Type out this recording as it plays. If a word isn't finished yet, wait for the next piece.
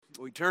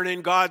We turn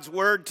in God's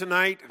Word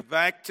tonight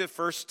back to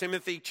 1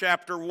 Timothy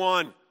chapter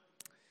 1.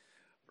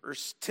 1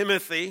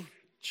 Timothy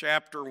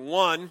chapter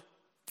 1,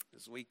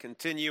 as we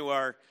continue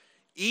our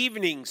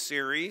evening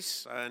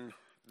series on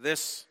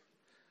this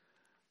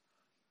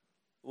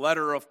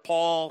letter of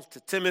Paul to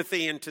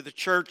Timothy and to the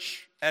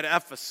church at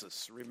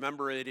Ephesus.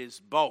 Remember, it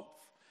is both.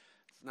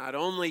 It's not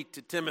only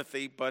to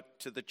Timothy, but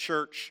to the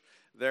church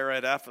there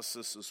at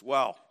Ephesus as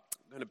well.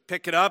 I'm going to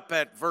pick it up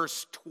at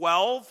verse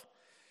 12.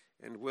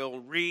 And we'll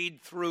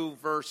read through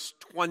verse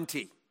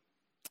 20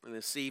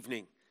 this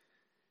evening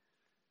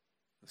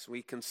as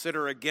we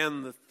consider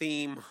again the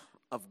theme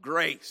of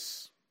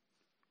grace.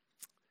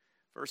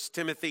 1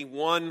 Timothy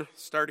 1,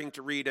 starting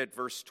to read at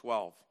verse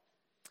 12.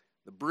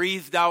 The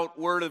breathed out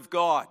word of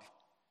God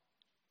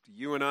to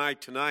you and I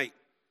tonight.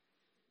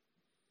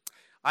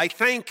 I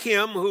thank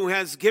him who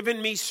has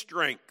given me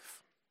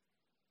strength,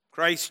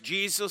 Christ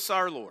Jesus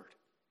our Lord,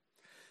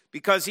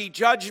 because he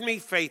judged me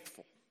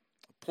faithful,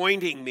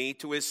 appointing me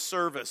to his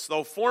service,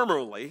 though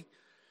formerly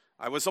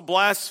I was a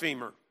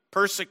blasphemer,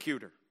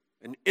 persecutor,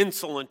 an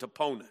insolent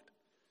opponent.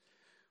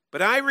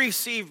 But I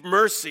received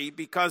mercy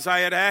because I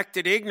had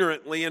acted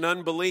ignorantly in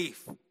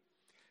unbelief,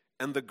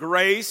 and the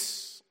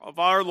grace of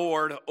our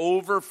Lord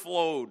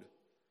overflowed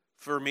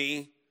for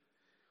me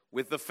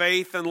with the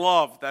faith and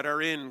love that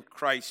are in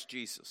Christ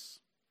Jesus.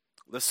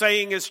 The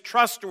saying is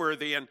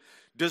trustworthy and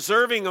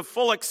deserving of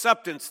full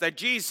acceptance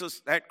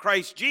that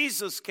Christ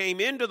Jesus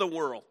came into the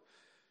world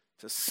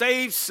to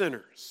save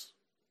sinners,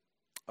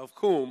 of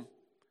whom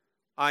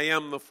I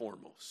am the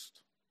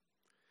foremost.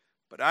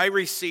 But I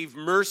receive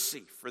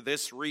mercy for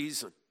this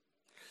reason,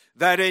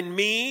 that in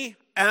me,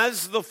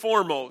 as the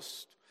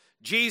foremost,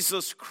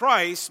 Jesus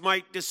Christ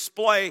might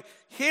display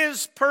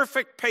his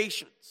perfect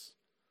patience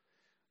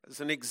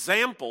as an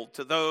example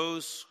to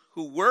those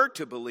who were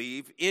to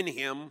believe in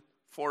him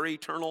for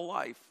eternal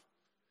life.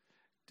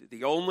 To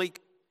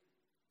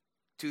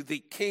the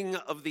King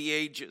of the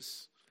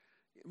ages,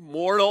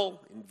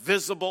 immortal,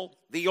 invisible,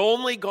 the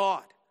only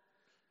God,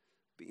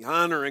 be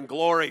honor and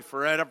glory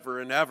forever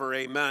and ever.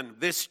 Amen.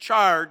 This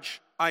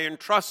charge I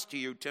entrust to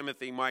you,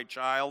 Timothy, my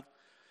child,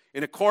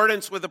 in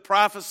accordance with the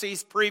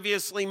prophecies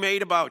previously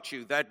made about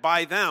you, that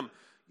by them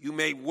you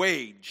may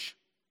wage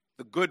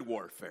the good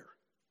warfare,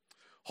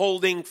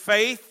 holding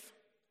faith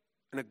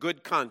and a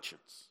good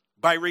conscience.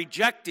 By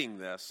rejecting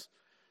this,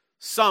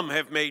 some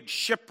have made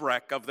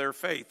shipwreck of their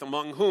faith,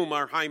 among whom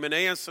are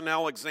Hymenaeus and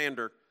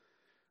Alexander,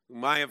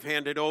 whom I have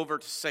handed over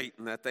to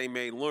Satan, that they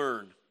may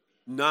learn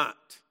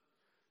not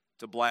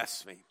to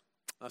blaspheme.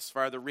 Thus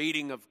far, the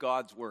reading of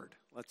God's word.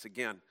 Let's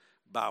again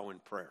bow in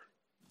prayer.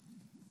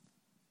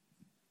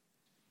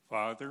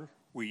 Father,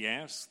 we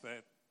ask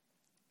that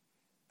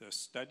the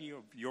study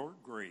of your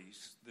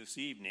grace this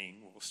evening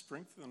will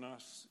strengthen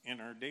us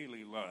in our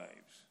daily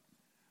lives.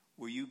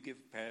 Will you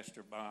give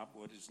Pastor Bob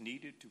what is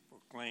needed to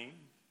proclaim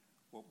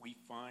what we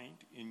find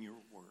in your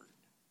word?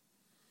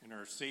 In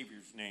our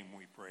Savior's name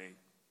we pray.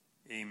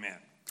 Amen.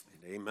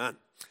 And amen.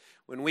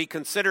 When we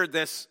considered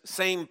this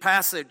same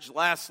passage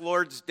last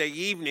Lord's Day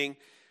evening,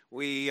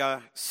 we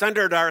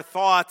centered our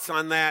thoughts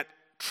on that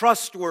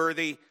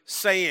trustworthy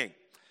saying.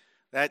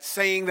 That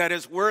saying that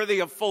is worthy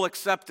of full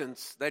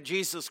acceptance, that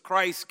Jesus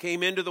Christ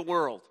came into the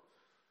world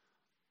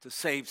to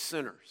save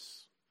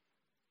sinners.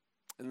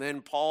 And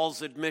then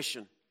Paul's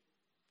admission,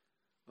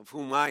 of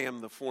whom I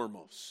am the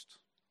foremost.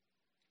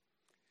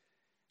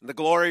 And the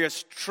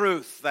glorious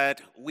truth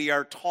that we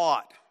are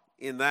taught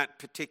in that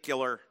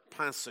particular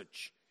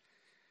passage.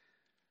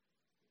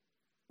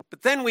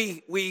 But then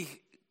we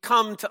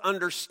come to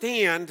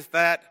understand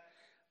that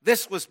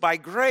this was by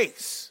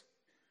grace.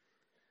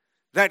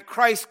 That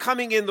Christ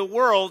coming in the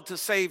world to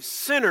save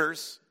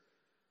sinners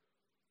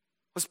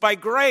was by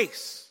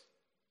grace.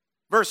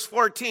 Verse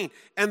 14,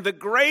 and the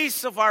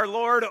grace of our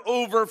Lord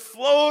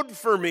overflowed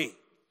for me.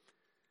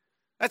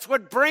 That's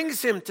what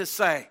brings him to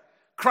say,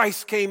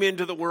 Christ came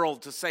into the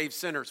world to save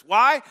sinners.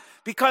 Why?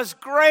 Because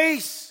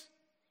grace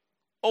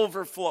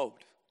overflowed.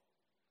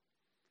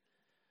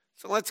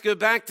 So let's go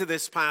back to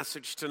this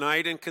passage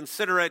tonight and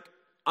consider it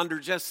under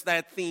just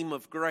that theme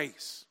of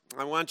grace.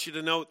 I want you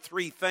to note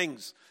three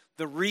things.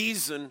 The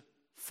reason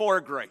for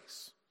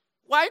grace.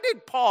 Why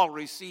did Paul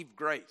receive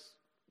grace?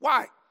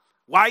 Why?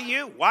 Why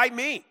you? Why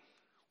me?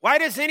 Why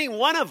does any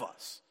one of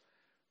us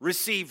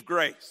receive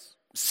grace?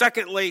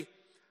 Secondly,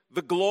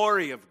 the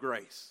glory of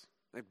grace.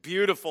 A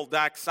beautiful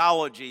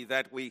doxology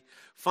that we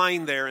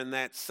find there in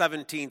that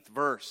 17th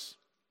verse.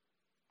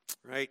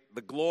 Right?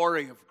 The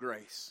glory of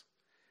grace.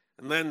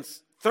 And then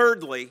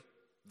thirdly,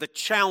 the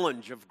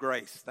challenge of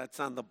grace. That's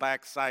on the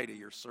back side of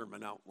your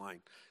sermon outline.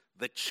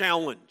 The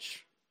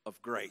challenge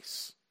of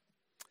grace.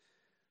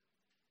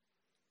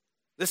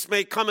 This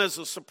may come as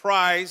a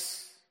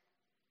surprise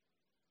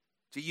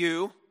to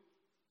you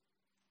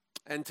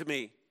and to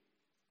me.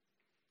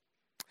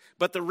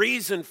 But the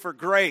reason for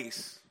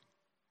grace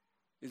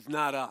is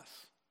not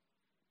us.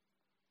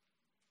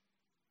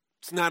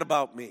 It's not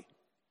about me.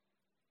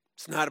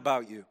 It's not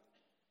about you.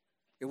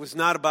 It was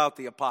not about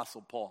the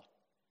Apostle Paul.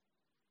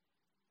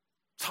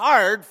 It's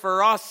hard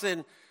for us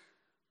in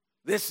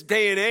this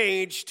day and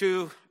age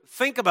to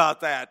think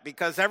about that,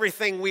 because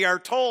everything we are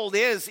told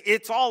is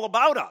it's all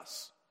about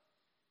us.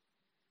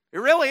 It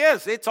really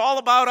is. It's all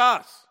about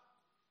us.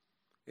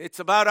 It's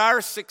about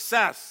our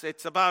success.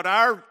 It's about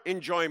our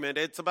enjoyment.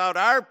 It's about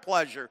our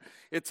pleasure.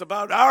 It's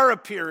about our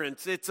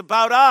appearance. It's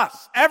about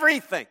us.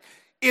 Everything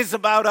is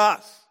about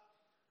us.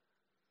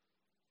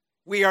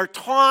 We are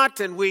taught,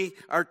 and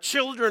our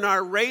children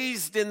are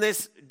raised in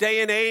this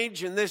day and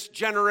age, in this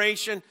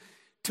generation,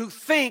 to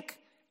think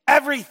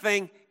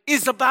everything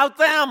is about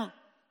them.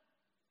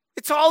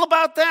 It's all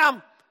about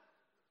them.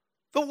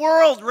 The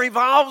world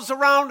revolves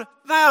around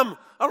them,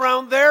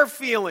 around their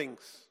feelings,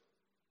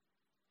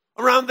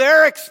 around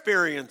their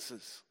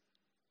experiences.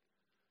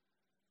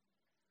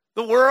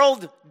 The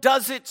world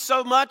does it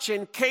so much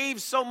and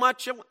caves so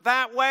much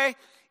that way.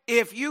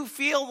 If you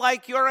feel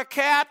like you're a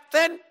cat,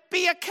 then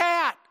be a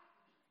cat.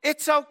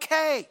 It's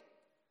okay.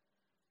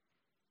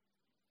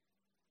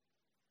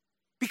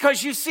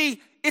 Because you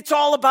see, it's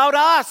all about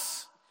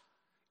us.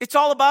 It's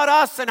all about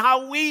us and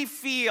how we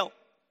feel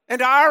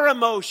and our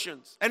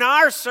emotions and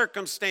our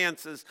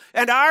circumstances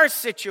and our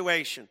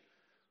situation.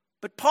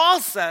 But Paul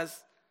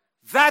says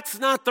that's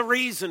not the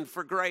reason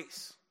for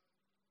grace.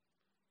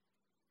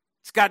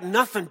 It's got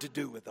nothing to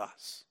do with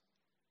us.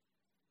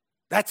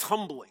 That's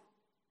humbling.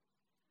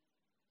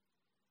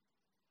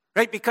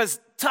 Right? Because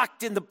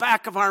tucked in the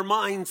back of our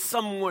minds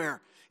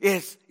somewhere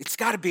is, it's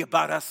got to be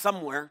about us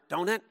somewhere,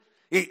 don't it?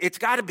 It's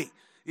got to be.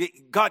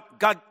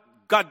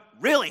 God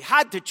really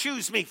had to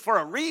choose me for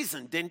a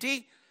reason, didn't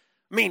he?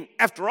 I mean,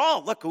 after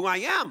all, look who I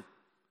am.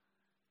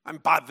 I'm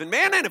Bob Van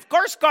Manen. Of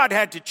course God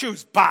had to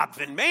choose Bob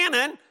Van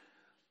Manen.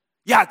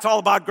 Yeah, it's all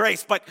about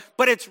grace, but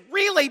it's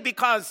really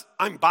because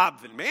I'm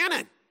Bob Van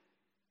Manen.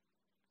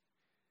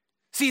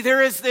 See,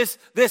 there is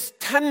this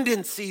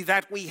tendency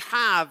that we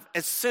have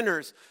as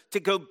sinners to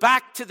go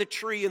back to the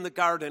tree in the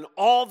garden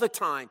all the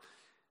time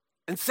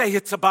and say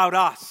it's about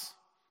us.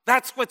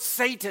 That's what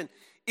Satan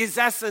is,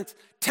 essence,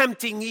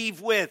 tempting Eve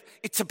with.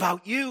 It's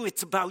about you.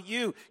 It's about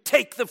you.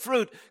 Take the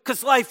fruit,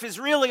 because life is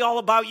really all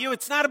about you.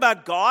 It's not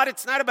about God.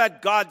 It's not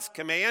about God's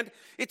command.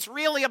 It's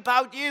really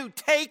about you.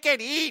 Take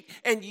it, eat,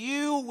 and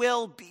you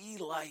will be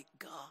like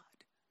God.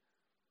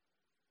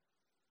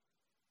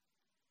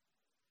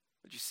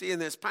 But you see, in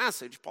this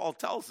passage, Paul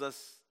tells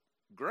us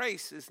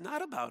grace is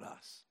not about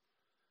us.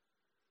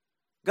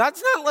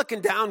 God's not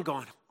looking down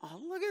going,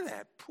 oh, look at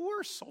that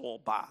poor soul,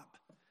 Bob.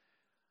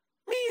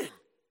 Man,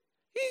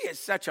 he is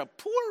such a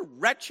poor,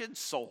 wretched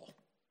soul.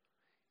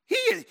 He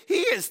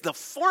is the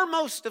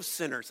foremost of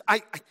sinners.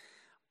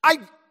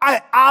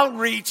 I'll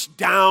reach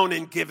down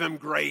and give him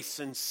grace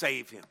and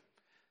save him.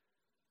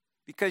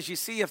 Because you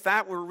see, if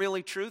that were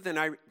really true, then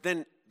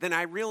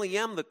I really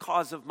am the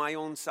cause of my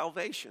own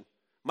salvation.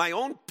 My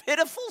own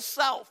pitiful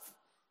self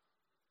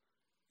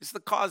is the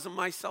cause of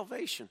my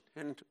salvation.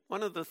 And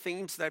one of the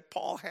themes that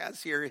Paul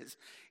has here is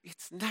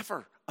it's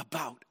never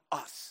about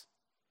us.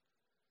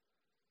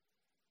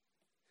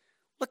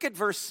 Look at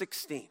verse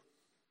 16.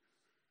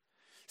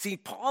 See,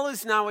 Paul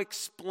is now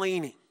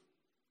explaining,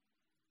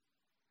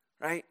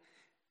 right?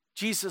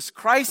 Jesus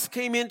Christ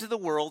came into the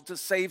world to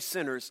save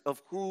sinners,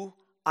 of who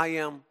I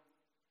am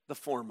the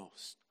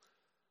foremost.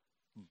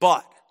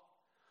 But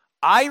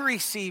I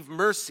receive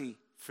mercy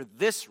for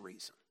this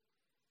reason.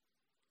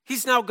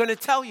 He's now going to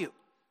tell you.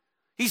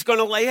 He's going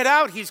to lay it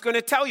out. He's going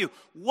to tell you.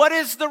 What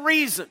is the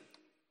reason?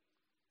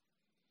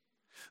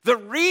 The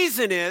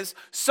reason is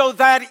so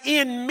that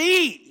in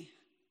me,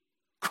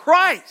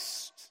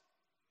 Christ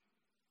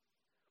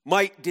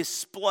might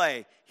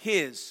display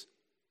his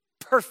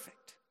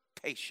perfect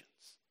patience.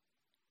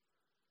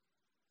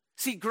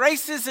 See,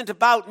 grace isn't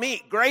about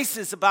me. Grace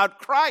is about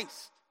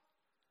Christ.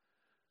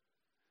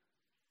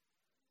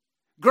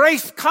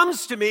 Grace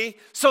comes to me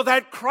so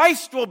that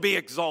Christ will be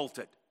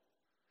exalted.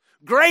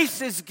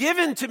 Grace is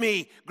given to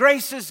me.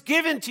 Grace is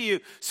given to you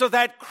so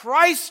that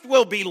Christ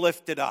will be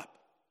lifted up.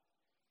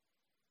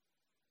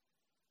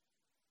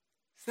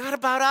 It's not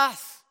about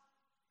us.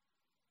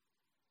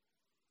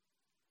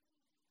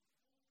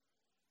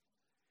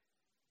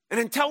 And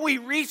until we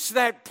reach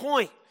that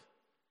point,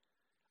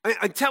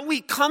 until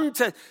we come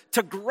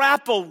to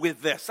grapple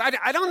with this,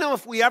 I don't know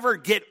if we ever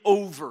get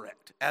over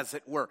it, as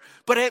it were.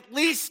 But at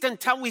least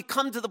until we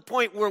come to the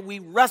point where we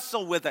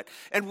wrestle with it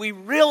and we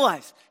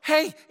realize,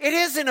 hey, it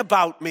isn't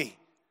about me.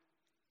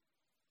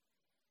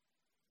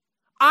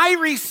 I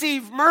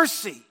receive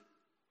mercy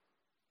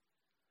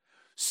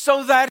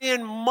so that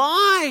in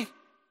my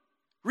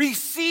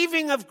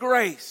receiving of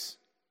grace,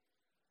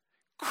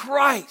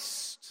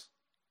 Christ's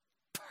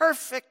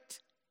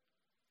perfect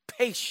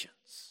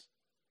patience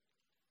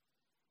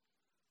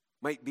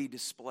might be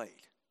displayed.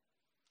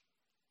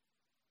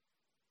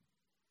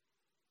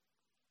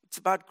 It's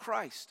about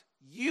Christ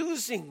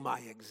using my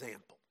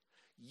example,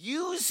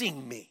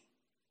 using me.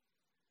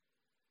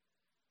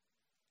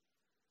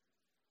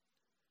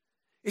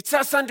 It's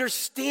us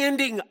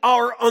understanding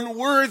our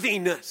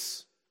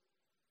unworthiness.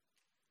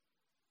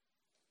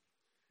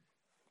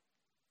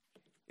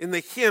 In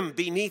the hymn,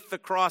 Beneath the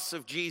Cross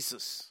of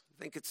Jesus,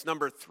 I think it's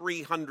number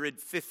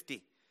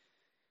 350,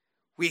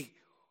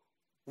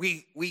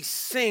 we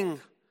sing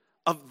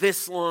of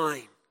this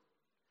line.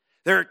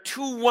 There are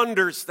two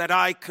wonders that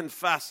I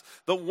confess.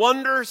 The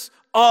wonders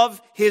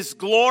of his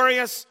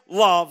glorious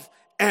love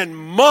and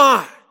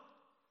my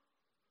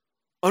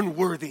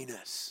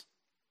unworthiness.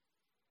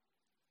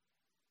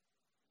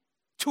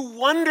 Two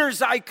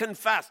wonders I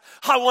confess.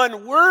 How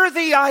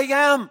unworthy I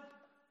am.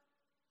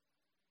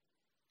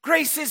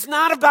 Grace is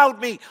not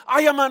about me.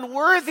 I am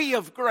unworthy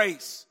of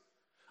grace.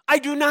 I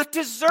do not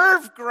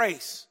deserve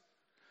grace.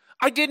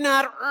 I did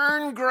not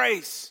earn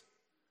grace.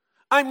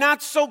 I'm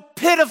not so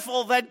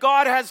pitiful that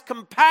God has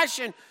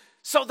compassion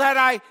so that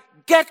I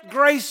get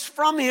grace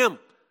from him.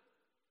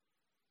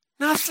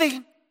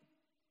 Nothing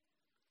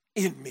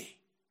in me.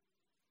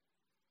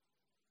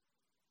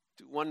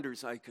 Two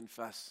wonders I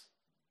confess.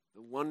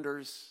 The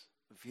wonders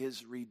of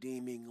his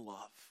redeeming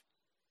love.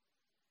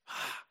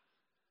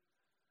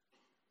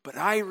 But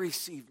I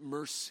receive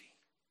mercy.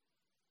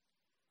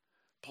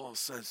 Paul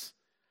says,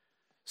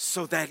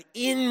 so that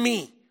in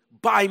me,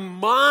 by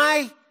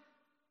my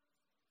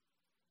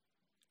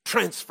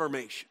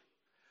transformation,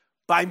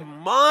 by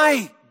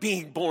my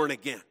being born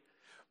again,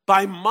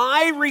 by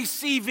my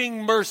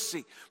receiving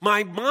mercy,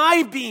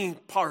 my being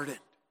pardoned,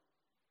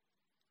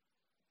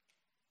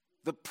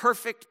 the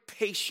perfect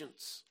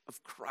patience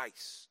of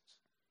Christ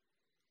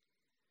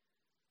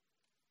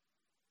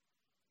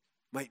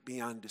might be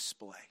on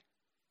display.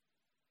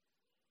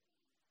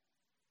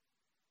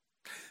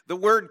 The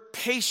word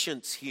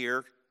patience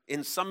here,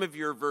 in some of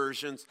your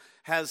versions,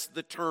 has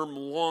the term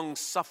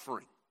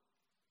long-suffering.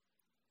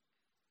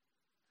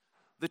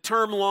 The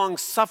term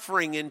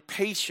long-suffering and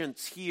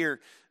patience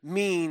here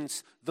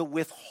means the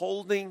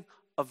withholding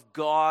of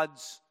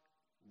God's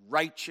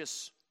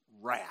righteous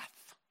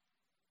wrath.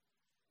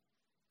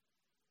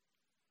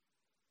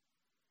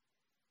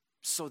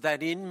 So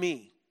that in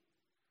me,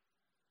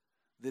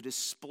 the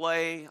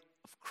display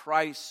of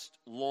Christ's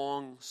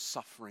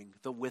long-suffering,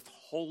 the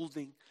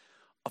withholding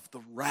of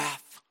the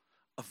wrath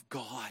of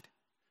God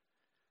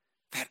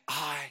that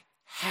I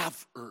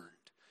have earned,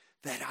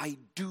 that I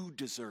do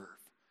deserve,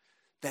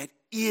 that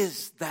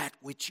is that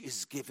which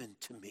is given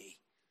to me.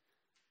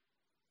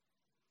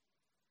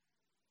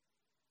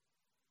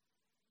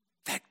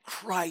 That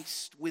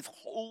Christ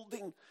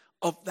withholding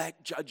of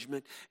that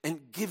judgment and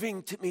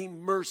giving to me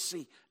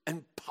mercy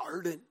and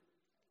pardon.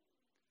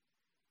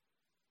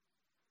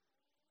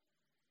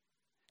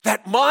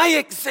 That my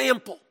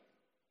example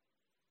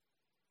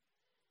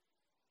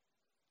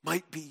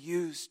might be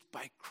used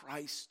by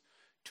Christ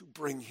to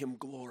bring him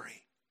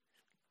glory.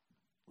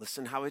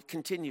 Listen how it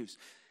continues.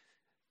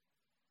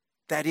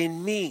 That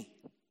in me,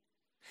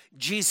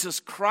 Jesus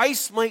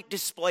Christ might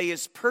display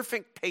his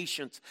perfect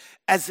patience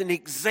as an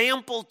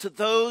example to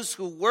those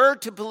who were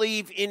to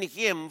believe in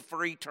him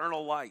for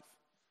eternal life.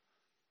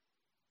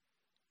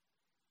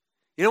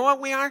 You know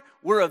what we are?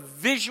 We're a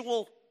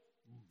visual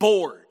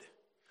board.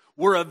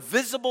 We're a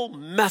visible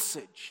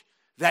message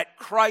that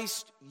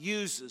Christ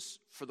uses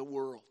for the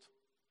world.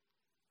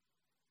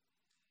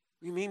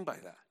 What do you mean by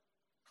that?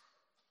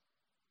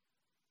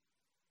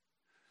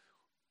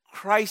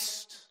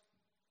 Christ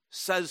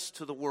says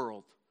to the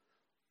world,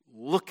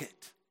 look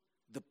at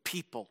the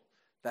people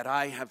that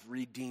I have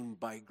redeemed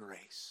by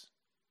grace.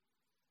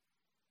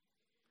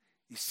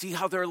 You see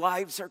how their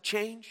lives are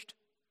changed?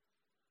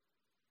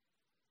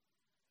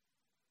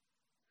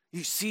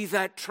 You see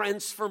that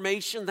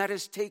transformation that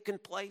has taken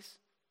place?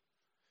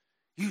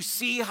 You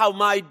see how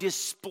my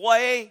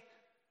display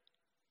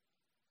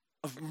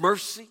of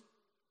mercy,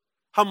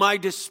 how my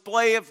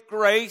display of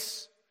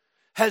grace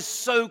has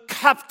so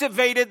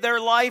captivated their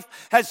life,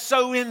 has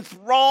so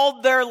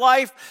enthralled their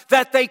life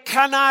that they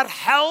cannot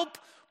help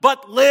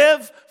but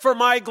live for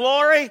my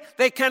glory.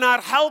 They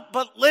cannot help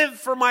but live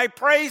for my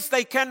praise.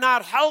 They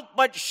cannot help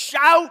but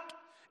shout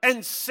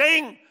and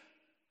sing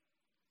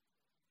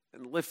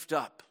and lift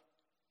up,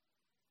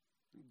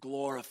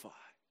 glorify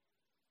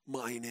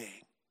my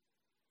name.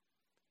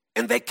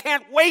 And they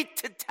can't wait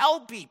to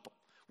tell people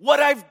what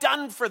I've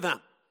done for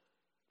them.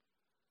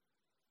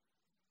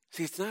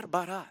 See, it's not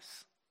about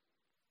us.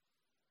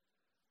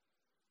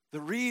 The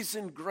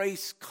reason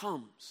grace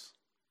comes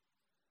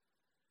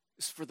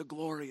is for the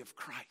glory of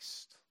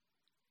Christ.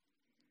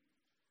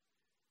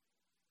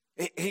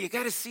 And you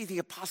got to see the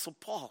Apostle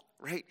Paul,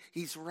 right?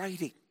 He's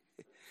writing,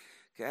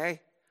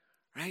 okay?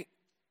 Right?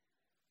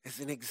 As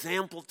an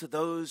example to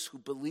those who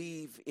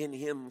believe in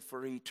him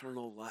for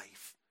eternal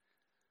life.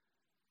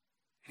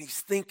 And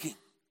he's thinking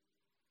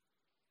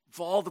of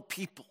all the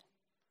people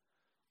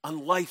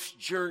on life's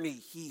journey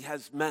he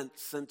has met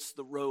since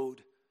the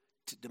road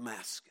to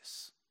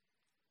Damascus.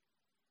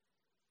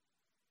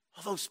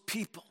 All those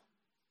people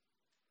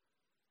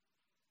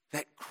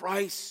that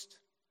Christ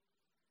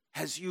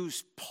has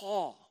used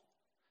Paul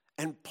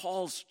and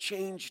Paul's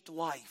changed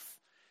life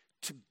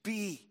to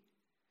be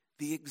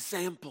the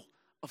example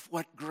of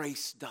what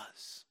grace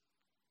does.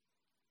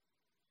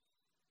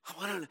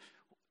 And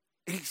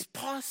he's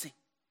pausing.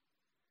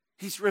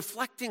 He's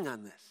reflecting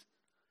on this.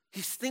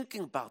 He's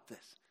thinking about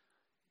this.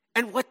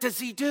 And what does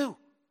he do?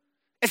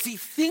 as he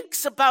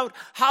thinks about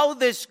how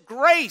this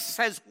grace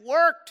has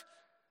worked,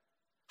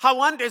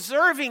 how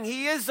undeserving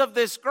he is of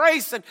this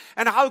grace, and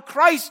how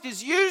Christ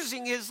is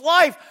using his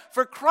life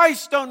for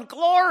Christ's own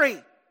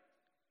glory.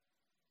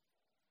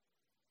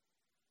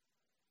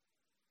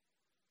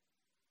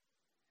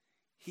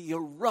 He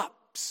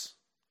erupts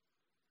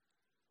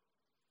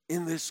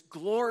in this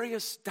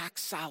glorious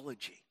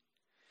doxology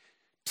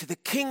to the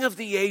King of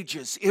the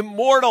ages,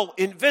 immortal,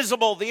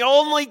 invisible, the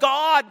only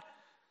God.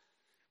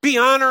 Be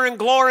honor and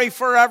glory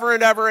forever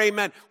and ever,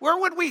 amen. Where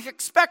would we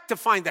expect to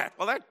find that?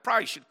 Well, that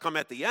probably should come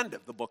at the end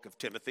of the book of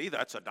Timothy.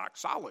 That's a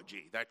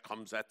doxology. That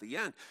comes at the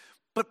end.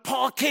 But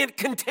Paul can't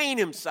contain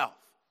himself.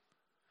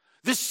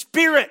 The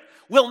Spirit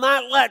will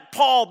not let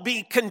Paul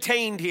be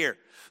contained here.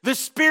 The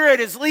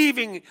Spirit is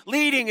leading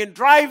and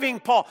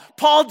driving Paul.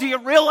 Paul, do you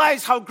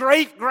realize how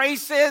great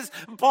grace is?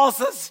 And Paul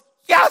says,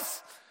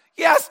 yes,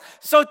 yes.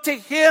 So to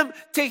him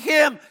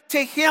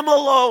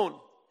alone.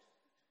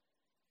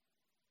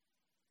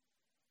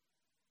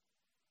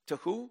 To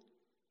who?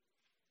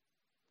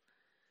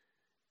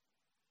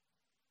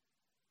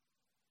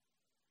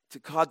 To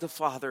God the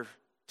Father,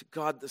 to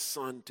God the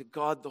Son, to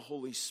God the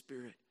Holy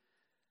Spirit,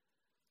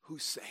 who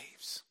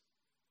saves.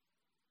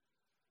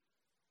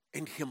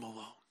 And him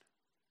alone.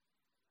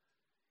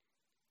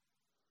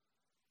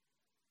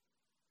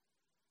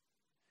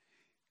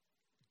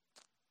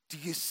 Do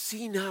you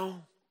see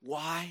now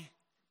why?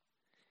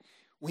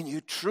 When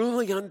you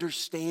truly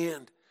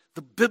understand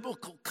the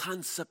biblical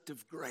concept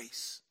of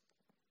grace,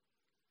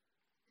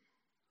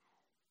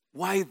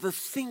 why the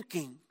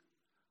thinking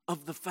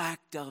of the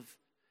fact of,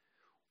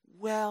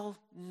 well,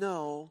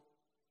 no,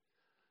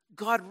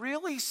 God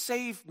really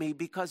saved me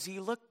because he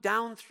looked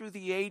down through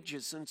the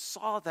ages and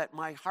saw that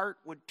my heart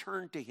would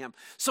turn to him.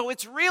 So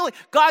it's really,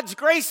 God's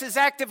grace is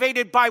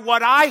activated by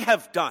what I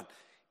have done,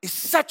 is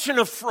such an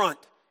affront,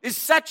 is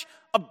such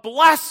a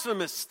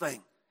blasphemous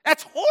thing.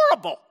 That's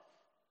horrible.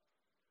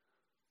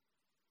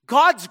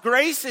 God's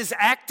grace is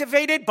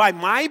activated by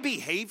my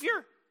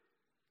behavior?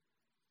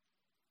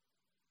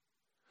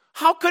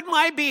 How could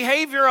my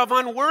behavior of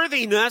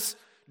unworthiness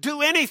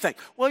do anything?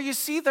 Well, you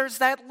see, there's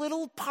that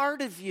little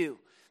part of you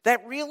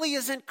that really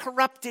isn't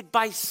corrupted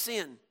by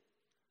sin.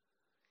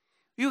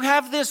 You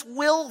have this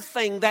will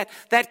thing that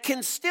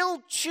can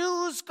still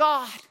choose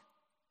God.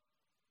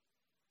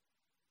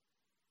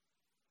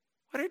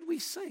 What did we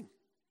sing?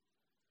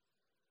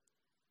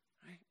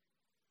 Right?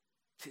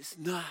 'Tis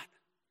not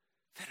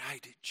that I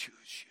did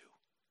choose you.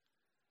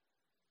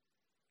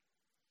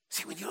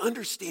 See, when you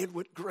understand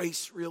what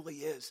grace really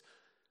is,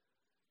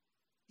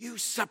 you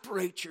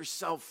separate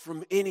yourself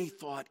from any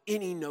thought,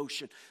 any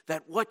notion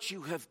that what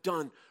you have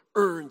done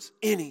earns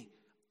any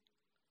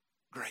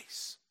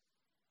grace.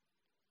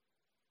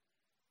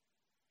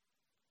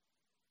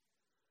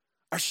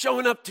 Our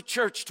showing up to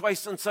church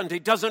twice on Sunday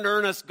doesn't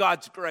earn us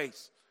God's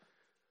grace.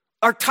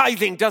 Our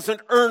tithing doesn't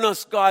earn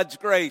us God's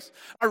grace.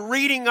 Our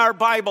reading our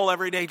Bible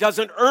every day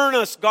doesn't earn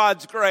us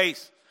God's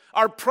grace.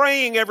 Our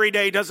praying every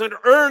day doesn't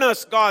earn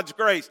us God's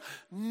grace.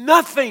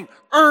 Nothing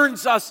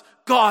earns us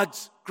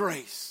God's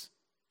grace.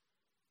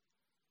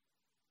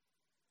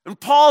 And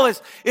Paul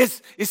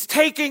is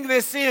taking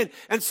this in,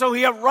 and so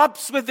he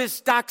erupts with this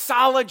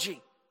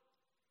doxology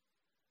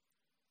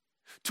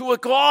to a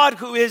God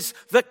who is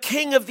the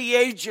King of the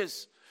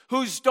ages,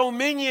 whose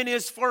dominion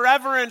is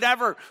forever and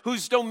ever,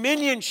 whose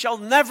dominion shall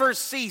never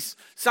cease.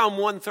 Psalm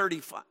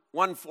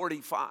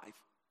 145.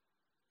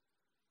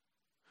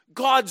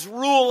 God's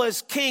rule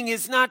as king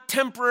is not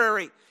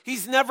temporary.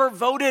 He's never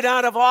voted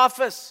out of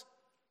office.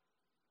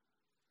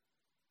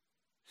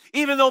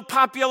 Even though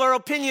popular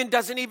opinion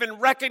doesn't even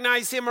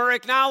recognize him or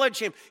acknowledge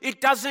him, it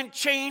doesn't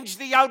change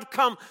the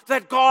outcome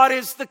that God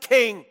is the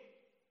king.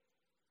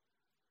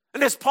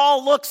 And as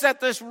Paul looks at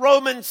this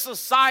Roman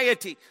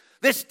society,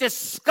 this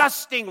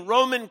disgusting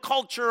Roman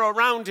culture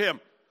around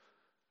him,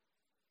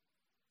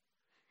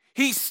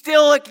 he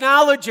still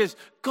acknowledges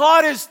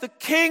God is the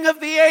King of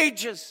the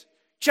ages,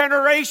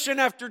 generation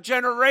after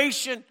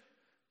generation,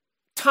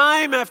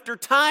 time after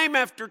time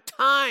after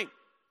time.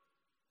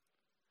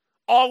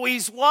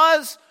 Always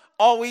was,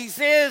 always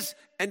is,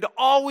 and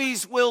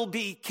always will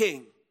be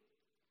king.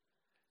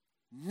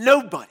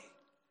 Nobody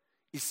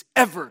is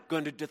ever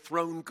going to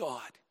dethrone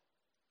God.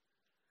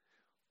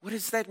 What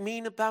does that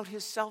mean about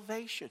his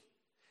salvation?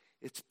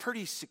 It's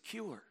pretty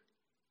secure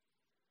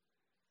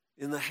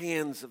in the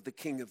hands of the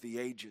King of the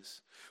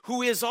ages,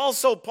 who is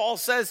also, Paul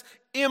says,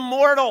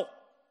 immortal.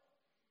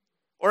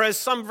 Or as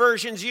some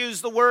versions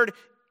use the word,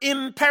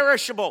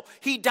 imperishable.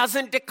 He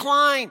doesn't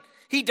decline.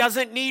 He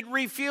doesn't need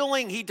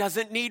refueling. He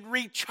doesn't need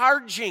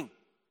recharging.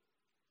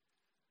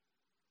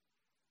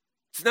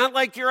 It's not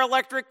like your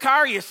electric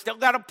car. You still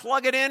got to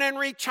plug it in and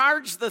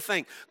recharge the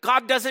thing.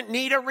 God doesn't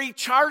need a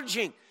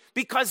recharging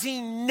because he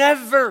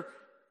never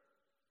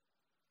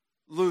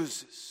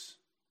loses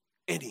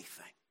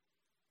anything.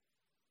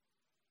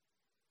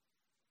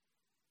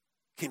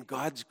 Can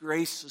God's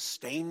grace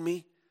sustain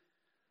me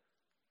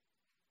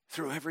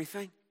through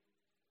everything?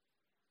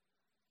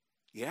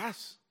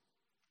 Yes.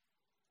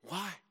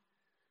 Why?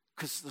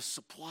 Because the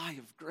supply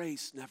of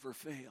grace never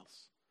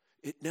fails.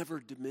 It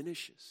never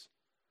diminishes.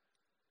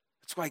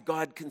 That's why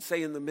God can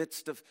say in the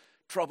midst of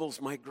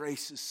troubles, my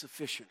grace is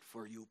sufficient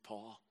for you,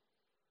 Paul.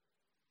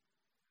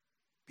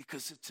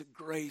 Because it's a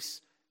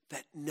grace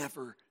that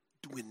never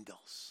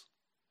dwindles.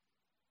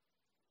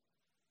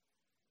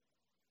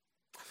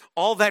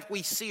 All that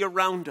we see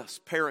around us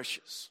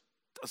perishes,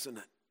 doesn't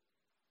it?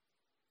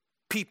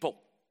 People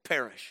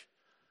perish.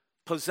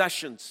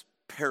 Possessions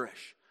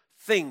perish.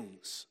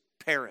 Things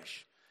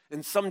perish.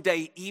 And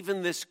someday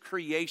even this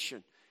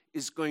creation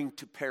is going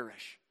to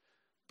perish.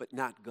 But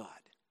not God.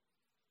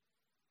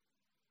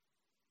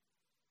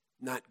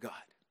 Not God.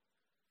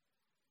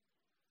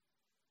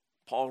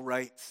 Paul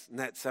writes in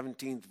that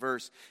 17th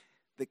verse,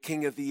 the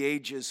King of the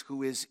ages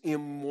who is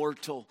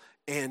immortal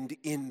and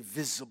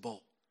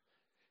invisible.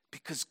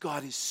 Because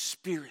God is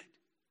spirit.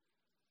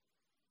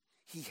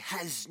 He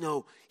has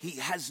no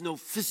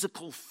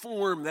physical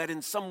form that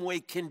in some way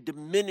can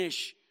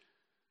diminish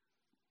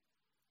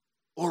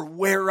or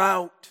wear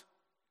out.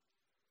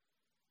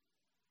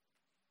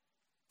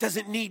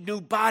 Doesn't need new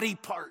body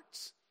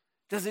parts.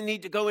 Doesn't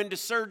need to go into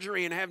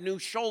surgery and have new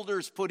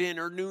shoulders put in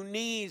or new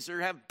knees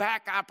or have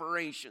back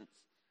operations.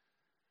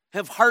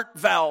 Have heart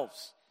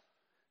valves.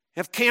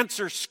 Have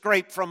cancer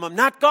scraped from them.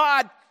 Not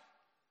God.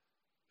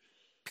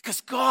 Because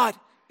God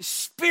is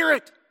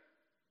spirit.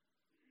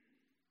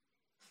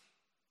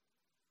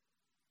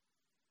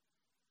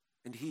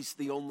 And he's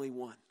the only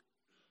one.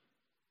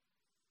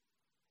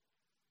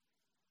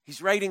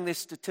 He's writing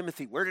this to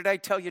Timothy. Where did I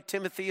tell you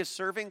Timothy is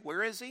serving?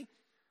 Where is he?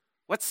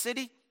 What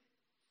city?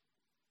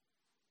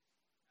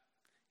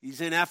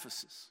 He's in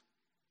Ephesus.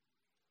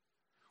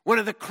 One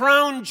of the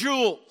crown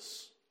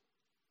jewels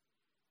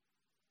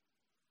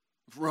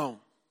of Rome.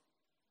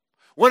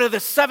 One of the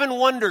 7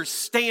 wonders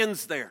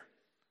stands there.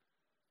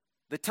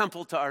 The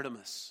temple to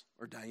Artemis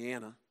or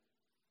Diana.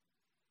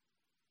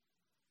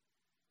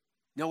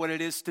 You know what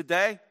it is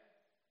today?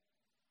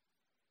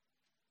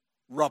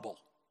 Rubble.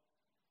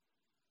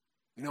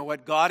 You know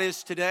what God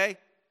is today?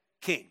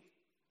 King.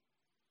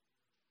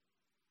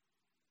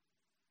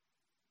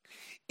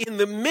 In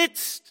the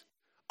midst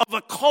of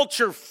a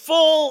culture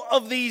full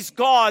of these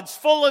gods,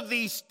 full of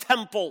these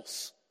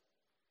temples,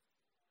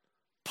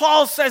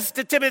 Paul says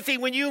to Timothy,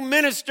 when you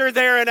minister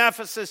there in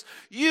Ephesus,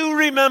 you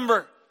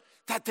remember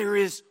that there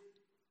is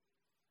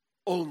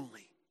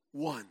only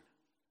one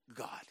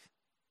God.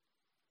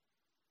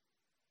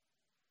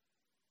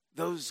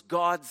 Those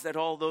gods that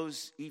all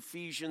those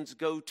Ephesians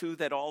go to,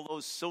 that all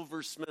those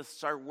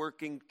silversmiths are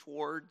working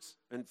towards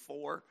and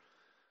for,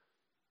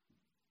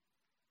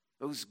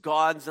 those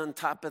gods on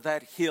top of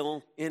that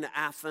hill in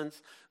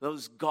Athens,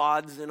 those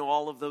gods in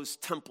all of those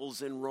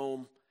temples in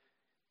Rome,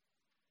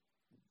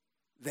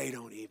 they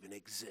don't even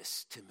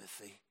exist,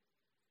 Timothy.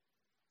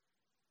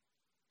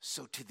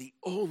 So to the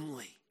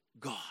only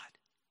God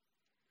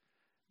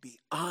be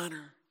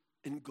honor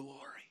and glory.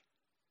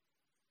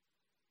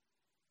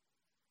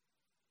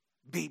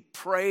 Be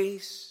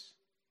praise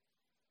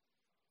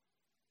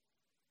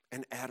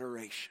and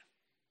adoration.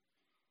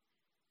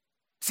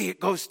 See, it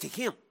goes to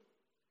him.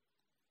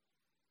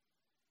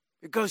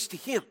 It goes to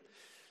him.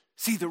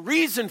 See, the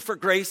reason for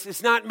grace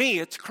is not me,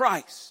 it's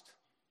Christ.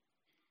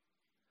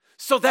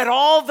 So that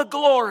all the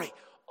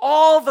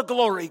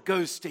glory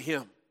goes to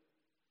him.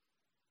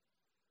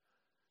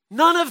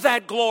 None of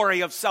that glory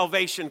of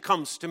salvation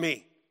comes to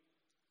me.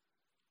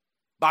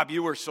 Bob,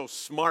 you were so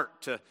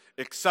smart to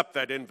accept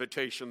that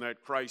invitation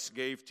that Christ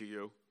gave to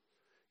you.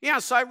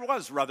 Yes, I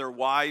was rather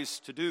wise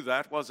to do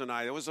that, wasn't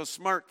I? It was a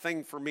smart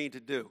thing for me to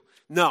do.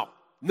 No.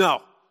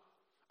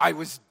 I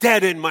was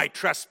dead in my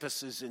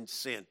trespasses and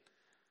sin.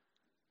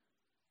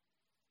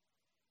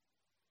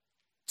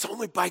 It's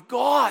only by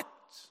God's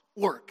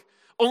work,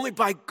 only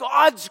by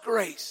God's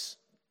grace.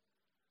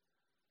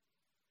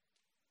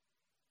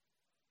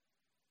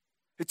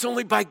 It's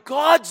only by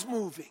God's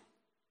moving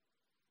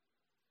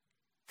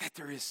that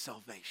there is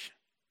salvation.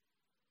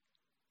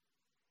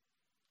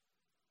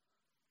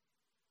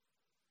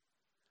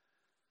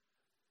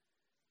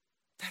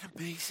 Isn't that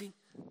amazing?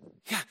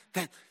 Yeah,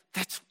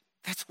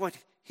 that's what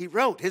he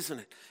wrote, isn't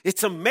it?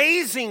 It's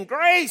amazing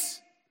grace.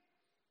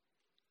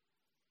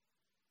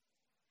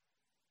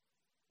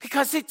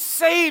 Because it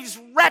saves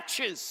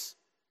wretches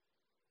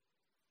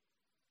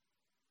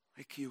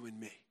like you and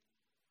me.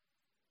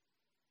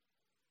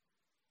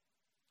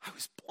 I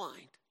was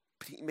blind,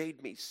 but he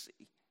made me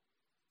see.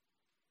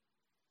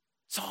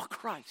 It's all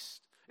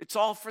Christ. It's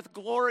all for the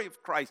glory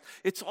of Christ.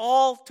 It's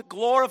all to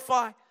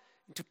glorify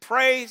and to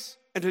praise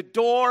and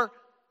adore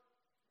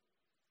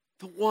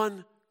the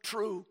one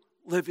true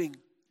living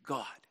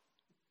God.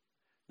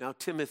 Now,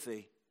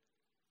 Timothy,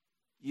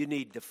 you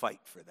need to fight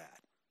for that.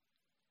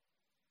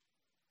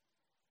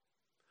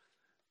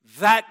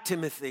 That,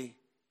 Timothy,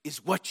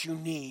 is what you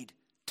need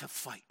to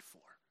fight for.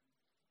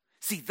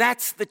 See,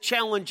 that's the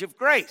challenge of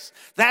grace.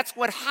 That's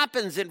what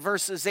happens in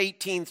verses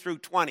 18 through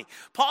 20.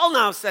 Paul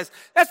now says,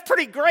 that's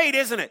pretty great,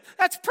 isn't it?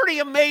 That's pretty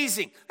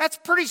amazing. That's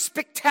pretty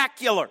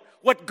spectacular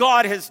what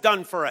God has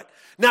done for it.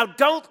 Now,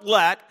 don't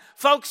let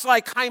folks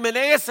like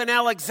Hymenaeus and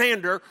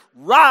Alexander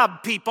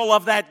rob people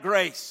of that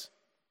grace.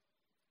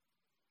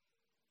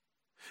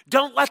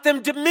 Don't let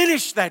them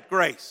diminish that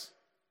grace.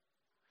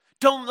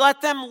 Don't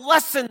let them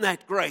lessen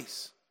that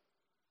grace.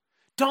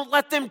 Don't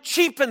let them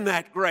cheapen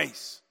that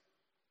grace.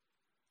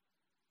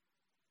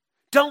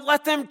 Don't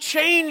let them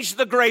change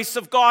the grace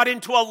of God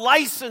into a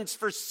license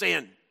for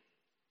sin.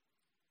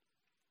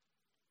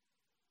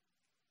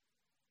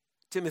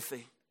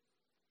 Timothy,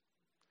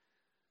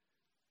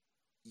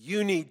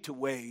 you need to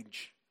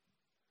wage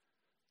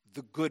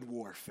the good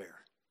warfare.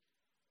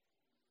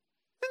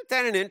 Isn't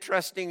that an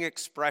interesting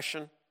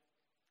expression?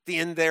 The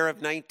end there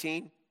of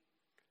 19.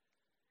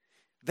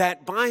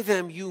 That by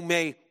them you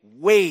may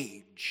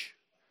wage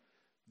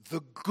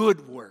the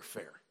good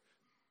warfare.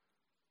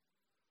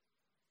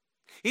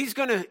 He's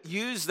going to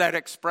use that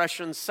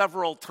expression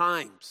several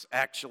times,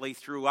 actually,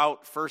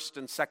 throughout 1st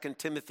and 2nd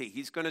Timothy.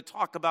 He's going to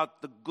talk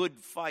about the good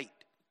fight.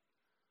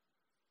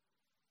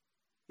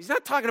 He's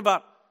not talking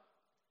about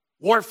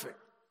warfare.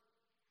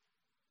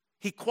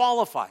 He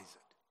qualifies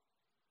it.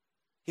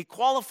 He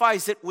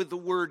qualifies it with the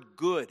word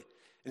good.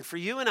 And for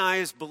you and I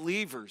as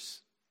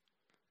believers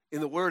in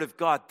the Word of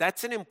God,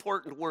 that's an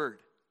important word.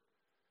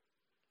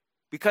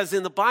 Because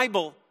in the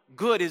Bible,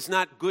 good is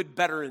not good,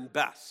 better, and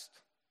best.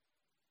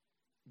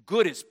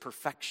 Good is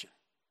perfection.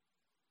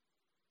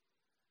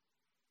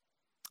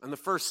 On the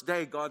first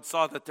day, God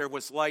saw that there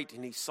was light,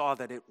 and he saw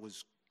that it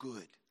was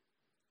good.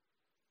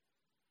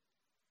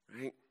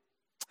 Right?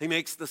 He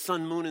makes the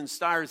sun, moon, and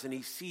stars, and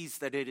he sees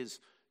that it is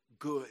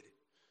good.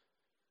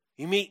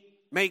 He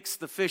makes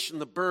the fish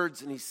and the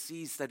birds, and he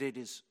sees that it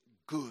is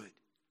good.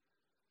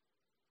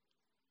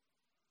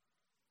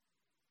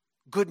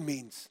 Good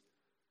means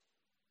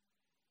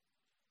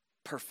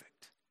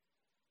perfect,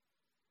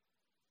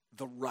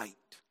 the right,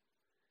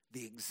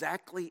 the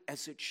exactly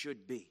as it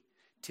should be.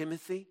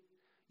 Timothy,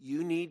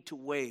 you need to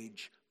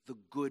wage the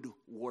good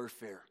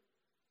warfare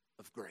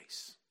of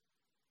grace.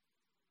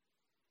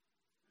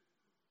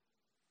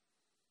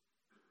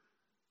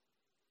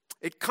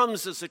 It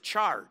comes as a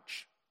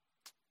charge.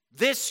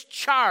 This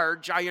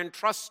charge I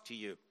entrust to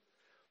you.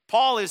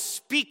 Paul is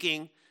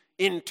speaking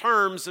in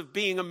terms of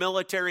being a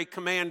military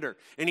commander,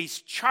 and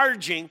he's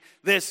charging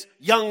this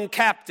young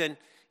captain.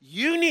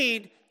 You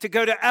need to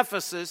go to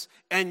Ephesus,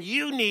 and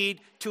you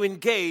need to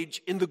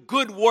engage in the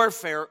good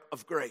warfare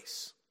of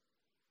grace.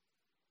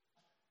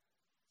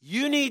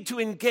 You need to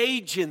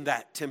engage in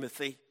that,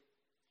 Timothy.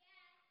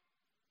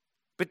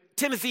 But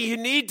Timothy, you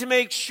need to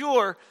make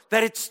sure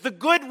that it's the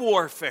good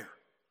warfare.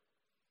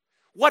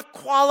 What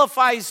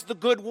qualifies the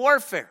good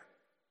warfare?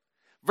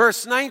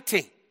 Verse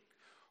 19,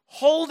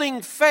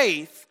 holding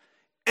faith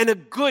and a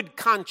good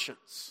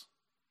conscience.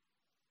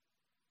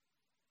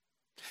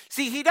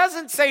 See, he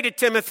doesn't say to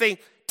Timothy,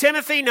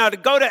 now to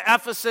go to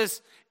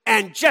Ephesus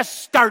and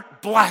just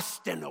start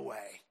blasting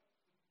away.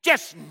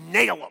 Just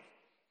nail them.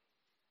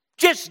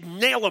 Just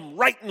nail them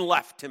right and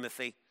left,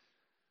 Timothy.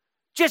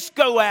 Just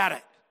go at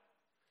it.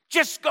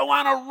 Just go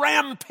on a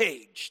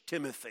rampage,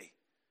 Timothy.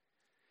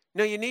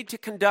 No, you need to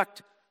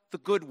conduct the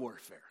good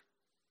warfare.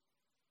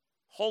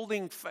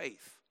 Holding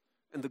faith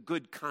and the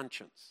good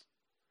conscience.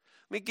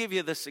 Let me give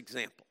you this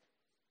example.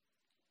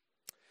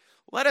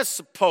 Let us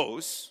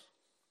suppose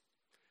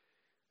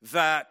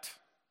that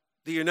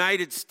the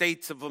United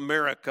States of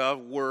America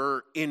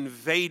were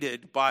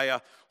invaded by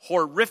a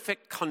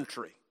horrific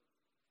country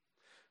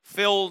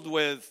filled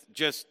with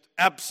just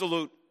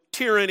absolute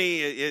tyranny.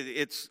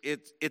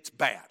 It's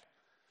bad.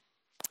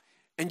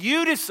 And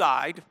you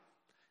decide,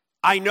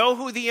 I know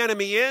who the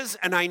enemy is,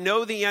 and I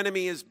know the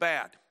enemy is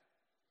bad.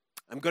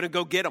 I'm going to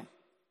go get him.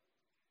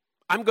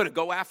 I'm going to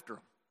go after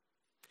him.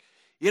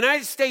 The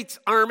United States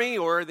Army,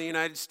 or the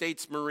United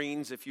States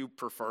Marines, if you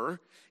prefer,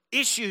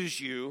 issues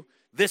you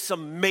this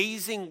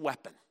amazing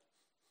weapon.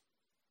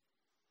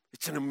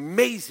 It's an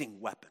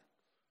amazing weapon.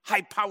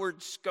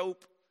 High-powered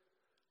scope,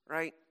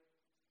 right?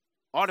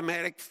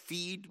 Automatic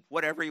feed,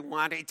 whatever you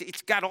want.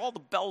 It's got all the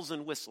bells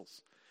and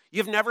whistles.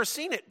 You've never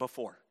seen it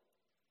before.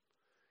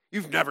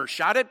 You've never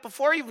shot it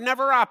before. You've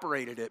never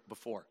operated it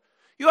before.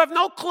 You have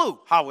no clue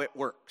how it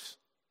works.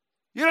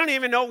 You don't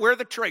even know where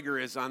the trigger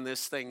is on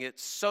this thing.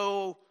 It's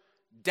so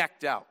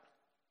decked out.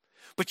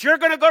 But you're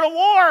going to go to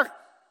war.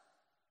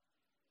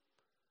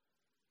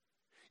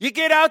 You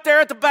get out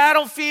there at the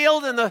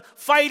battlefield and the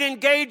fight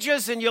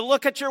engages and you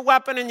look at your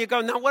weapon and you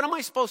go, now what am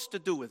I supposed to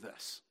do with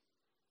this?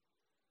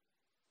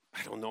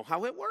 I don't know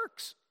how it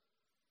works.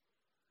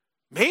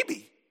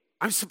 Maybe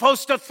I'm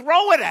supposed to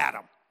throw it at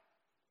him.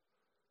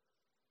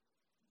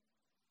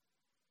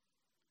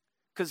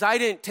 Because I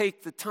didn't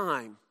take the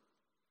time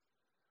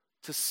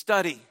to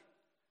study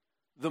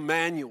the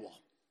manual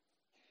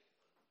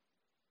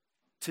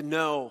to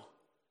know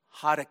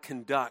how to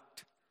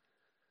conduct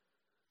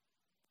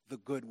the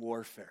good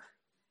warfare.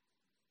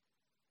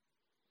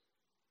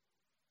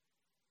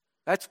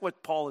 That's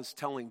what Paul is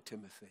telling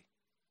Timothy.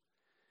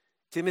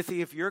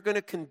 Timothy, if you're going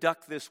to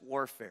conduct this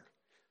warfare,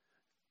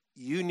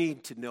 you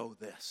need to know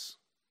this.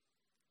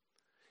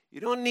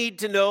 You don't need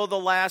to know the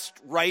last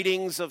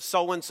writings of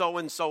so-and-so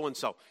and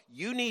so-and-so.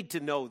 You need to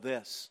know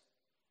this.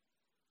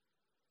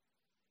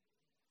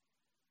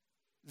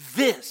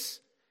 This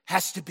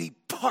has to be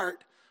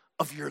part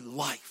of your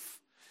life.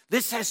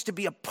 This has to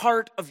be a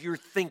part of your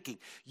thinking.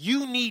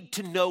 You need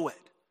to know it.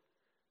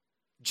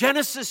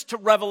 Genesis to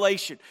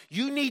Revelation,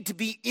 you need to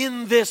be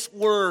in this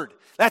word.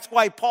 That's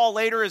why Paul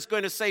later is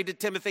going to say to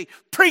Timothy,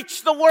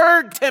 preach the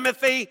word,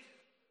 Timothy.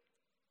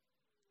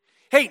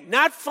 Hey,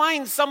 not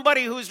find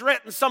somebody who's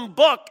written some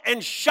book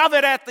and shove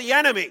it at the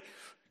enemy.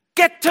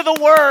 Get to the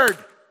word.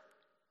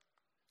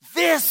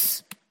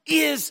 This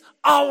is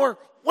our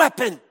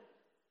weapon.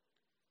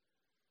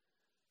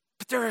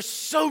 But there are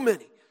so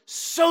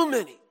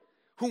many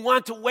who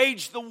want to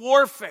wage the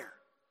warfare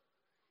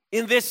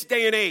in this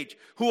day and age,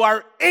 who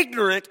are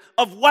ignorant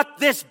of what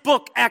this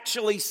book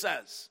actually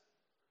says.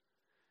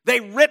 They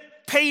rip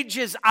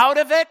pages out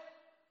of it.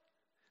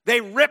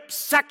 They rip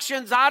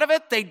sections out of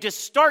it. They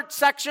distort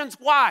sections.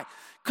 Why?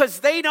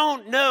 Because they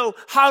don't know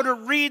how to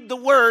read the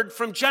word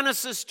from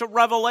Genesis to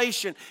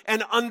Revelation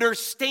and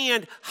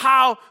understand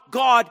how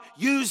God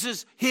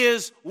uses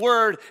his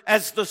word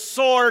as the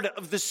sword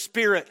of the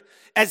Spirit,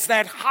 as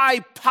that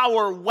high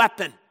power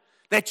weapon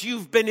that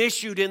you've been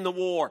issued in the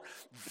war.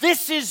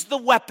 This is the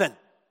weapon.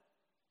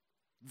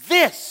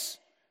 This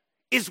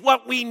is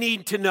what we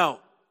need to know.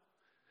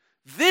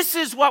 This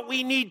is what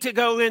we need to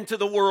go into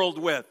the world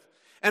with.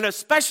 And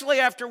especially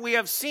after we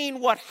have seen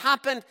what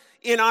happened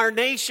in our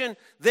nation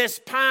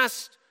this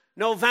past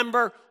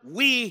November,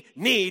 we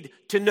need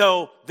to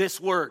know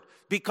this word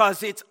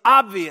because it's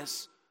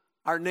obvious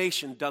our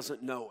nation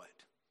doesn't know it.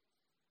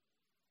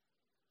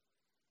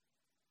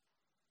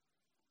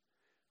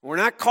 We're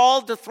not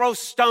called to throw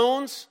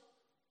stones.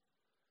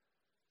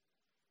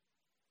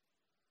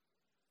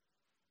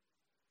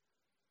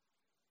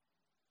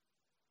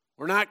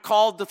 We're not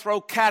called to throw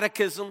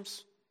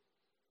catechisms.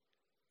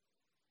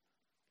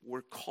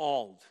 We're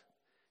called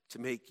to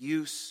make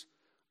use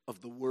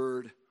of the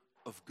Word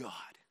of God.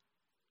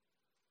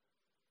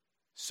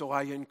 So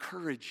I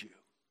encourage you,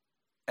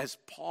 as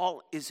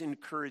Paul is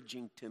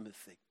encouraging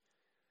Timothy,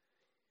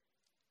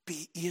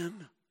 be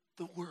in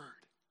the Word.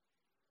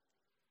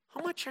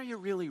 How much are you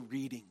really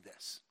reading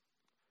this?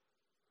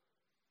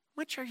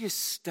 How much are you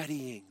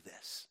studying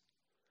this?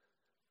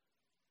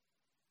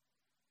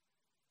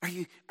 Are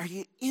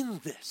you in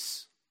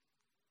this?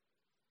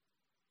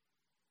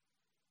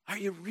 Are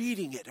you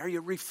reading it? Are you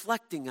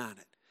reflecting on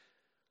it?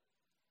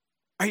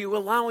 Are you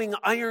allowing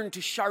iron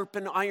to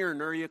sharpen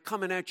iron? Or are you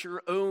coming at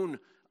your own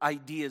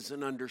ideas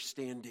and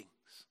understandings?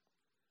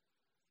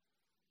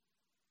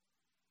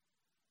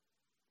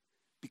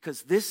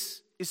 Because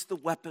this is the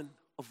weapon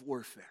of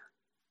warfare.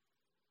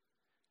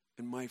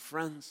 And my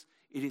friends,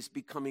 it is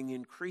becoming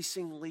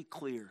increasingly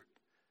clear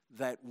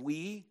that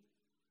we,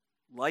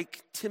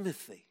 like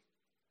Timothy,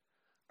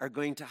 are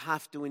going to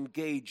have to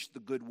engage the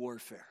good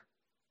warfare.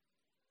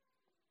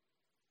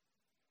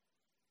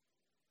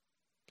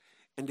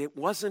 And it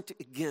wasn't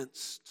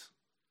against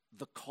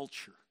the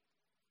culture.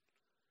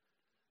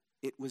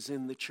 It was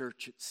in the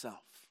church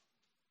itself.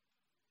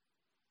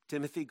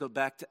 Timothy, go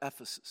back to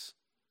Ephesus.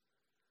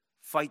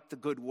 Fight the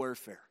good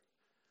warfare,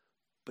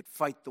 but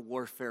fight the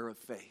warfare of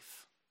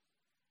faith.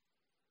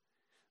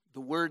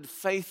 The word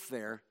faith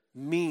there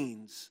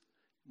means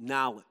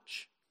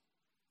knowledge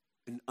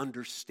and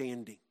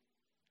understanding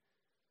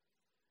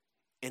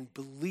and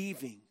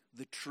believing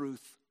the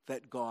truth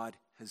that God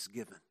has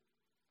given.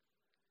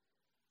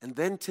 And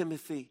then,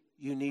 Timothy,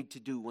 you need to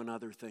do one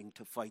other thing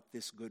to fight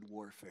this good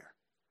warfare.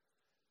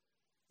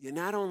 You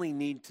not only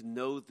need to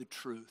know the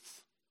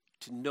truth,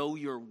 to know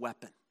your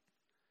weapon,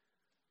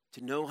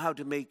 to know how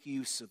to make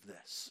use of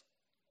this,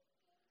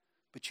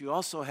 but you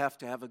also have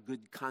to have a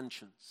good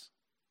conscience.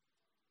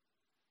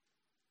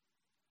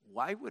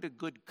 Why would a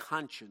good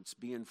conscience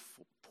be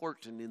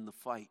important in the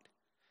fight?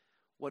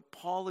 What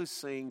Paul is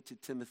saying to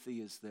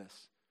Timothy is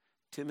this.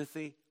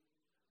 Timothy,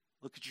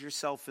 look at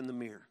yourself in the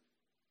mirror.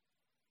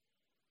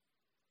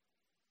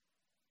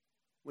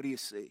 What do you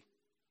see?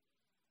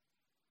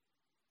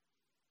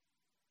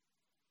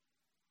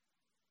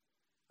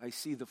 I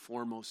see the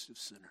foremost of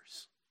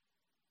sinners.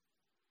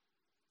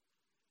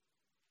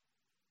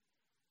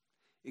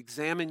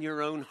 Examine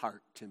your own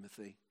heart,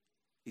 Timothy.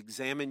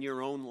 Examine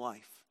your own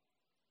life.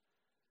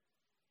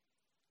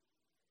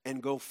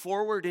 And go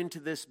forward into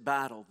this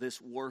battle,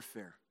 this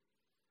warfare,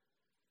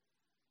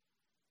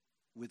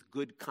 with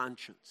good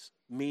conscience.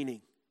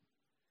 Meaning,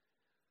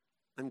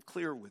 I'm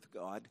clear with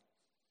God.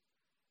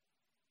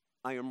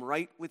 I am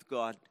right with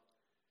God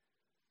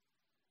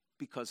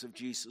because of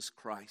Jesus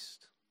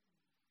Christ.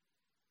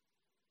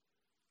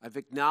 I've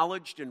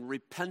acknowledged and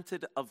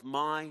repented of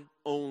my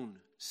own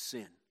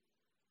sin.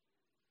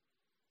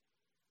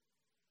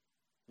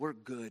 We're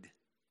good.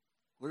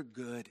 We're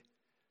good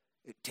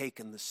at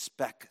taking the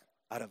speck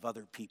out of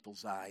other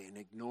people's eye and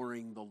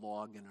ignoring the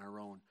log in our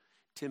own.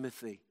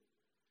 Timothy,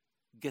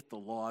 get the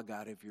log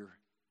out of your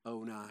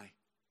own eye,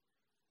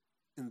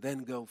 and then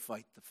go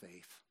fight the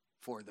faith,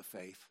 for the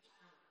faith.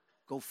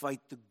 Go fight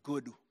the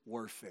good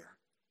warfare.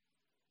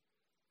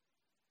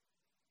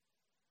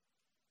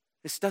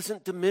 This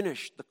doesn't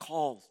diminish the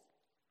call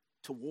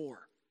to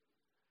war.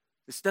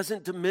 This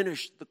doesn't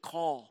diminish the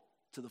call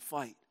to the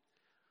fight.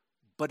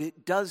 But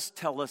it does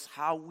tell us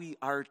how we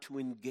are to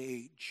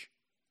engage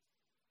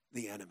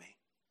the enemy.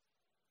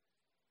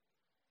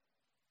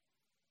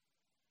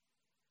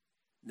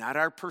 Not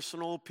our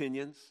personal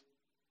opinions,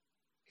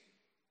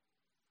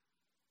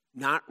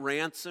 not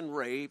rants and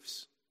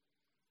raves.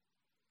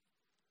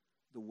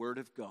 The Word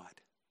of God,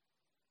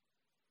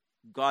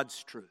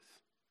 God's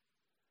truth,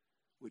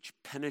 which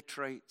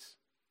penetrates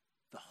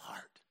the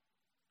heart.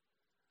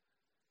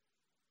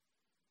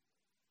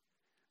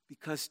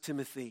 Because,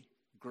 Timothy,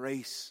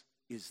 grace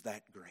is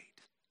that great.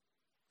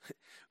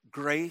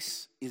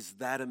 Grace is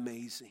that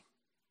amazing.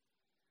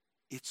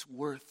 It's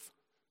worth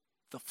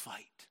the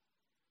fight.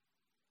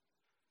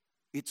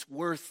 It's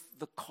worth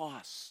the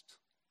cost.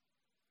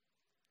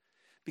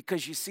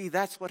 Because you see,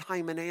 that's what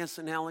Hymenaeus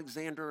and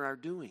Alexander are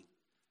doing.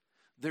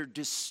 They're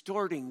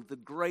distorting the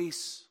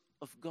grace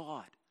of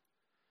God.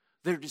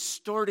 They're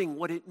distorting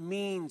what it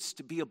means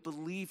to be a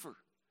believer.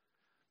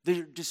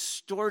 They're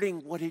distorting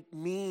what it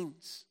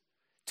means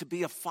to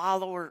be a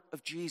follower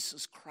of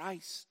Jesus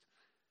Christ.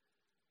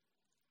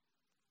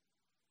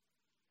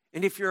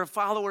 And if you're a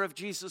follower of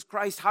Jesus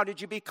Christ, how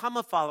did you become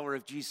a follower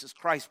of Jesus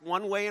Christ?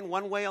 One way and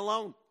one way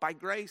alone, by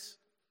grace.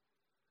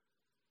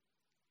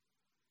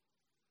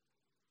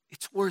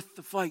 It's worth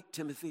the fight,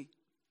 Timothy.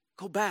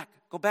 Go back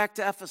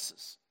to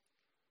Ephesus.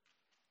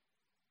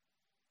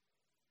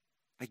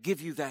 I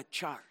give you that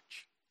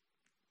charge.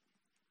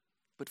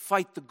 But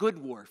fight the good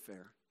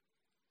warfare.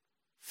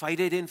 Fight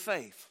it in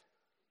faith.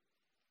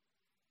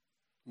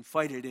 And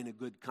fight it in a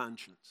good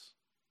conscience.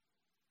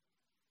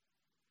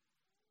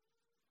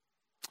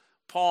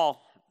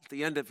 Paul, at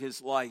the end of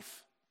his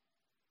life,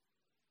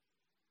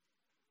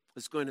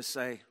 is going to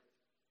say,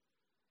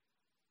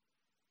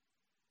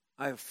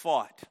 I have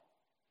fought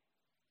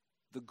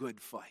the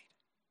good fight.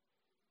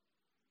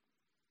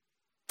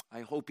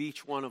 I hope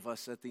each one of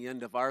us at the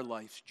end of our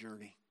life's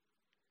journey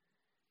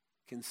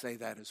can say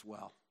that as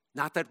well.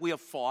 Not that we have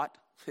fought,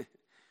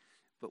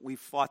 but we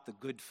fought the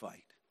good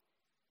fight,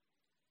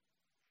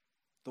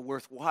 the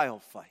worthwhile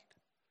fight,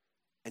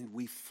 and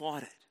we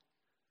fought it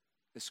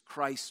as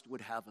Christ would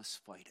have us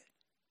fight it.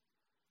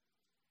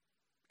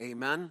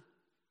 Amen?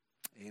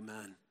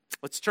 Amen.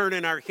 Let's turn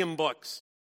in our hymn books.